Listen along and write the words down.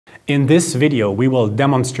In this video, we will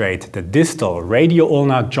demonstrate the distal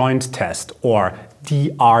radioulnar joint test, or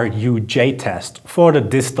DRUJ test, for the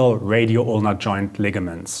distal radioulnar joint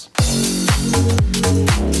ligaments.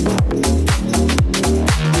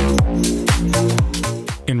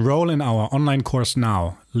 Enroll in our online course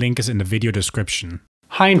now. Link is in the video description.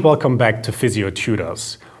 Hi and welcome back to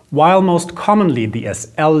Physiotutors. While most commonly the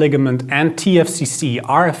SL ligament and TFCC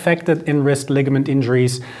are affected in wrist ligament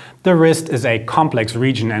injuries, the wrist is a complex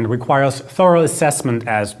region and requires thorough assessment,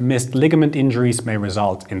 as missed ligament injuries may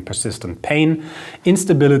result in persistent pain,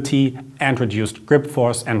 instability and reduced grip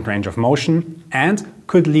force and range of motion, and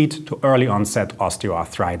could lead to early onset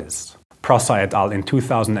osteoarthritis. Prosser et al. In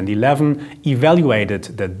 2011 evaluated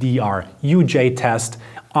the DRUJ test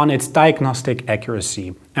on its diagnostic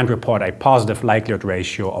accuracy and report a positive likelihood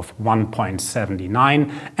ratio of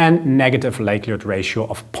 1.79 and negative likelihood ratio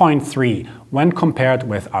of 0.3 when compared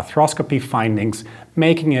with arthroscopy findings,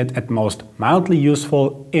 making it at most mildly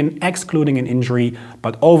useful in excluding an injury,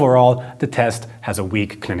 but overall the test has a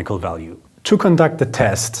weak clinical value. To conduct the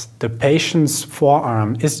test, the patient's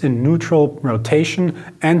forearm is in neutral rotation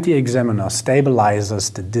and the examiner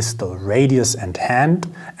stabilizes the distal radius and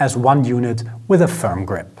hand as one unit with a firm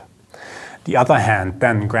grip. The other hand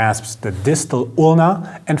then grasps the distal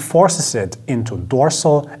ulna and forces it into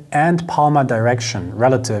dorsal and palmar direction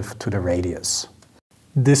relative to the radius.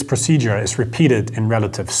 This procedure is repeated in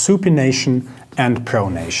relative supination and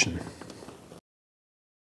pronation.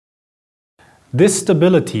 This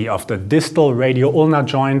stability of the distal radioulnar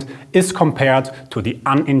joint is compared to the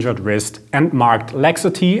uninjured wrist, and marked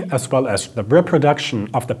laxity as well as the reproduction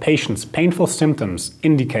of the patient's painful symptoms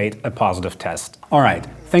indicate a positive test. Alright,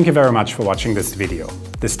 thank you very much for watching this video.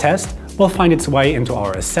 This test will find its way into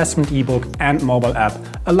our assessment ebook and mobile app,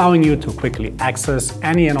 allowing you to quickly access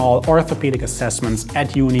any and all orthopedic assessments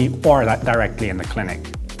at uni or directly in the clinic.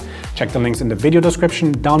 Check the links in the video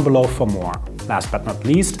description down below for more. Last but not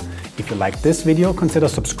least, if you like this video, consider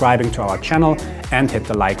subscribing to our channel and hit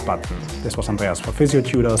the like button. This was Andreas for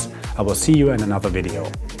Physiotutors. I will see you in another video.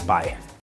 Bye.